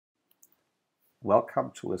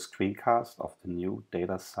Welcome to a screencast of the new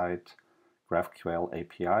DataCite GraphQL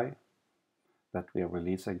API that we are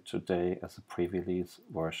releasing today as a pre-release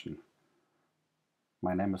version.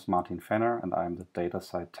 My name is Fenner and I'm the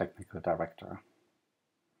DataCite Technical Director.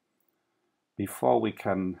 Before we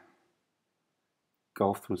can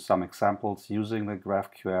go through some examples using the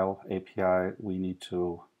GraphQL API, we need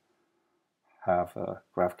to have a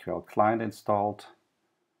GraphQL client installed.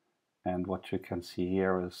 And what you can see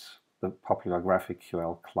here is the popular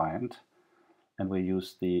GraphQL client. And we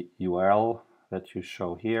use the URL that you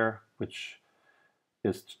show here, which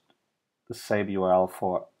is the same URL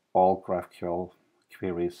for all GraphQL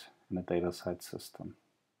queries in the DataCite system.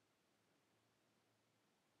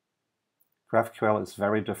 GraphQL is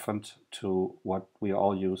very different to what we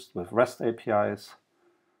all used with REST APIs.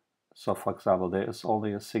 So for example, there is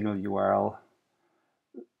only a single URL.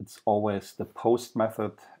 It's always the post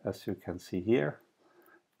method, as you can see here.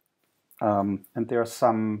 And there are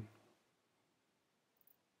some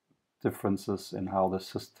differences in how the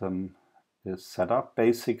system is set up.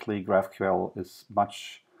 Basically, GraphQL is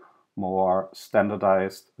much more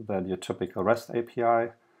standardized than your typical REST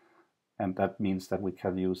API. And that means that we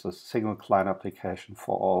can use a single client application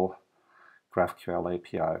for all GraphQL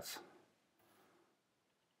APIs.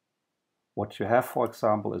 What you have, for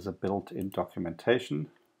example, is a built-in documentation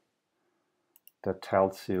that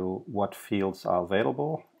tells you what fields are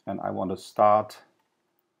available. And I want to start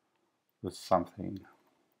with something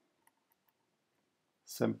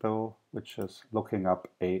simple, which is looking up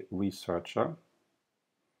a researcher.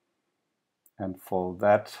 And for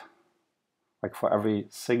that, like for every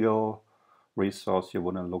single resource you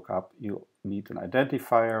want to look up, you need an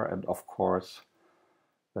identifier. And of course,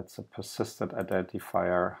 that's a persistent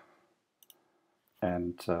identifier.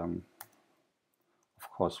 And of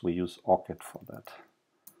course, we use ORCID for that.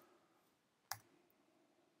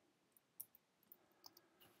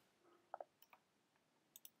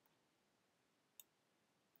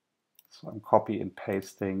 So I'm copy and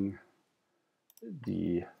pasting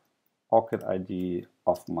the ORCID ID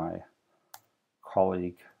of my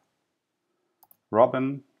colleague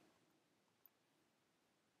Robin.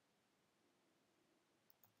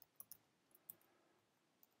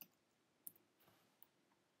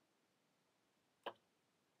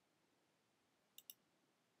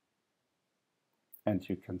 And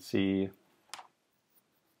you can see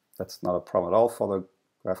that's not a problem at all for the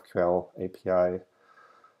GraphQL API.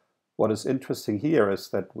 What is interesting here is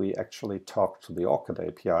that we actually talk to the ORCID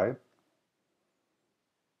API,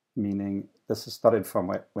 meaning this is not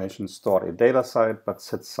information stored in DataCite, but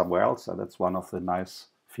sits somewhere else. And that's one of the nice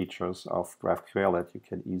features of GraphQL, that you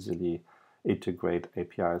can easily integrate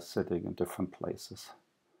APIs sitting in different places.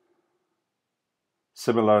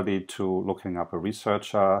 Similarly to looking up a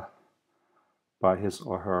researcher by his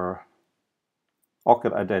or her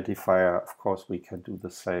ORCID identifier, of course, we can do the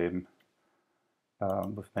same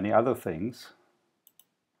with many other things.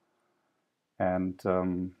 And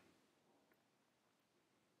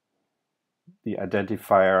the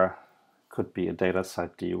identifier could be a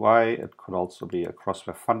DataCite DUI. It could also be a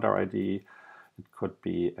Crossweb funder ID. It could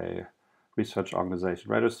be a research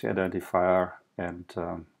organization registry identifier. And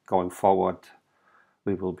going forward,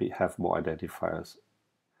 we will have more identifiers.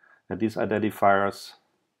 And these identifiers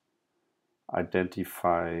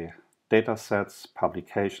identify datasets,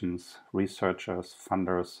 publications, researchers,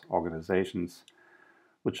 funders, organizations,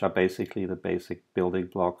 which are basically the basic building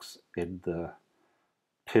blocks in the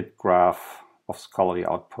PID graph of scholarly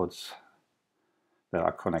outputs that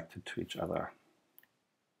are connected to each other.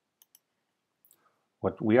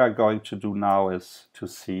 What we are going to do now is to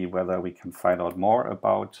see whether we can find out more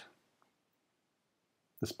about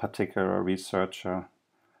this particular researcher,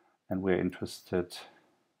 and we're interested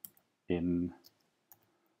in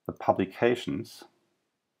the publications.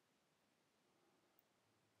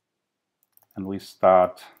 And we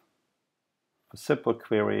start a simple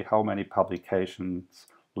query: how many publications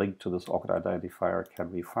linked to this ORCID identifier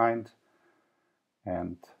can we find?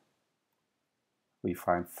 And we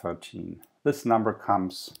find 13. This number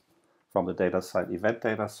comes from the DataCite event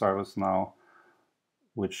data service now,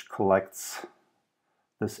 which collects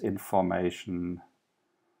this information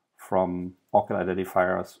from ORCID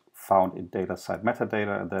identifiers found in DataCite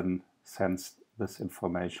metadata, and then sends this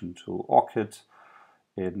information to ORCID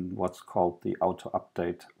in what's called the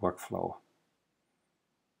auto-update workflow.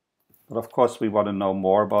 But of course, we want to know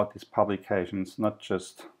more about these publications, not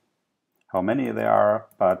just how many there are,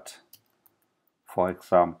 but for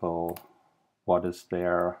example, what is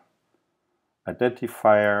their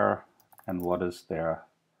identifier and what is their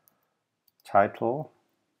title.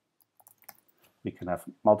 We can have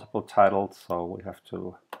multiple titles, so we have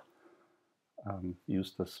to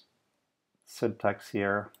use this syntax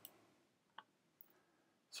here.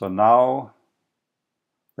 So now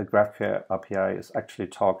the GraphQL API is actually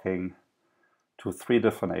talking to 3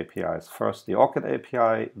 different APIs. First the ORCID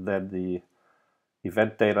API, then the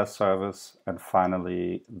event data service, and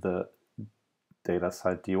finally the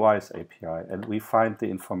DataCite DOIs API. And we find the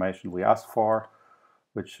information we asked for,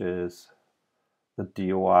 which is the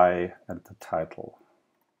DOI and the title.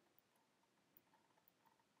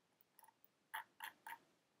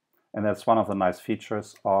 And that's one of the nice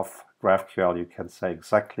features of GraphQL. You can say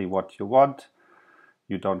exactly what you want.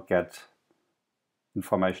 You don't get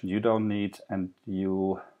information you don't need, and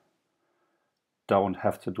you don't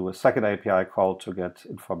have to do a second API call to get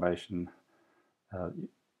information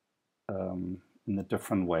in a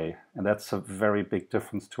different way. And that's a very big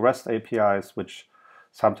difference to REST APIs, which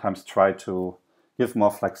sometimes try to give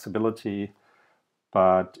more flexibility,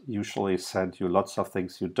 but usually send you lots of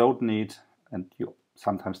things you don't need, and you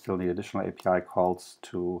sometimes still need additional API calls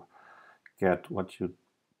to get what you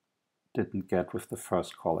didn't get with the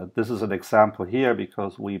first call. And this is an example here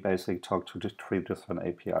because we basically talk to 3 different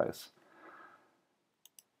APIs.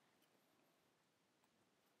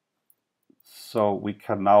 So we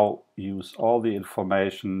can now use all the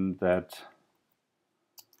information that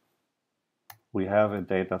we have in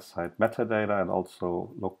DataCite metadata and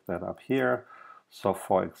also look that up here. So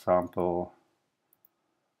for example,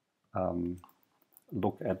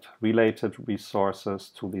 look at related resources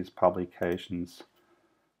to these publications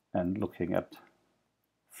and looking at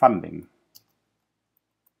funding.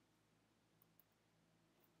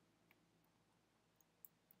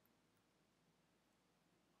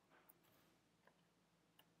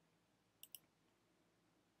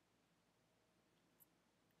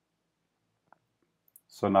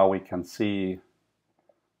 So now we can see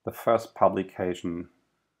the first publication,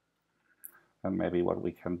 and maybe what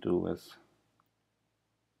we can do is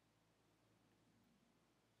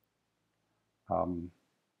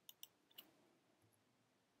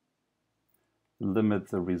limit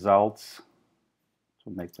the results to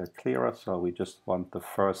make that clearer. So we just want the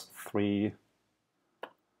first 3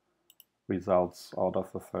 results out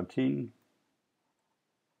of the 13,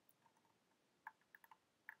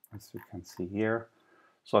 as you can see here.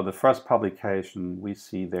 So the first publication we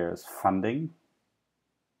see there is funding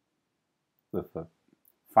with the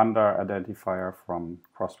funder identifier from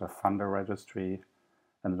Crossweb Funder Registry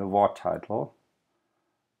and an award title.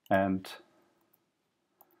 And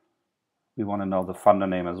we want to know the funder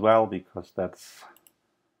name as well, because that's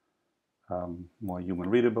more human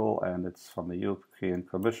readable, and it's from the European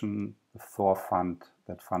Commission, the Thor Fund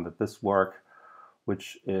that funded this work,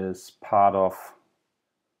 which is part of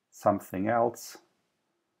something else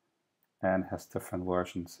and has different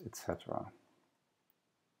versions, etc.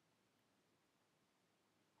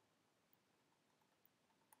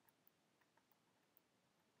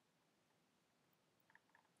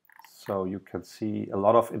 So you can see a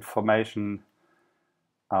lot of information,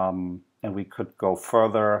 and we could go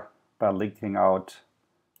further by linking out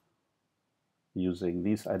using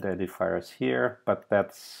these identifiers here, but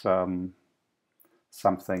that's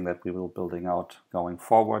something that we will be building out going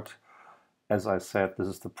forward. As I said, this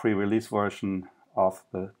is the pre-release version of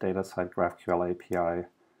the DataCite GraphQL API,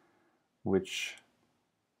 which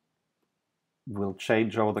will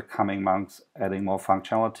change over the coming months, adding more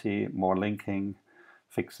functionality, more linking,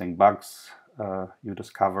 fixing bugs you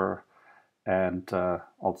discover, and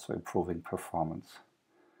also improving performance.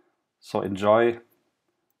 So enjoy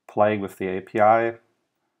playing with the API,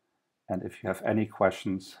 and if you have any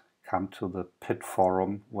questions, come to the PIT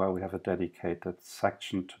forum, where we have a dedicated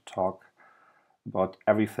section to talk about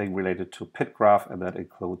everything related to PIT graph, and that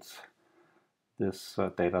includes this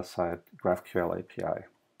DataCite GraphQL API.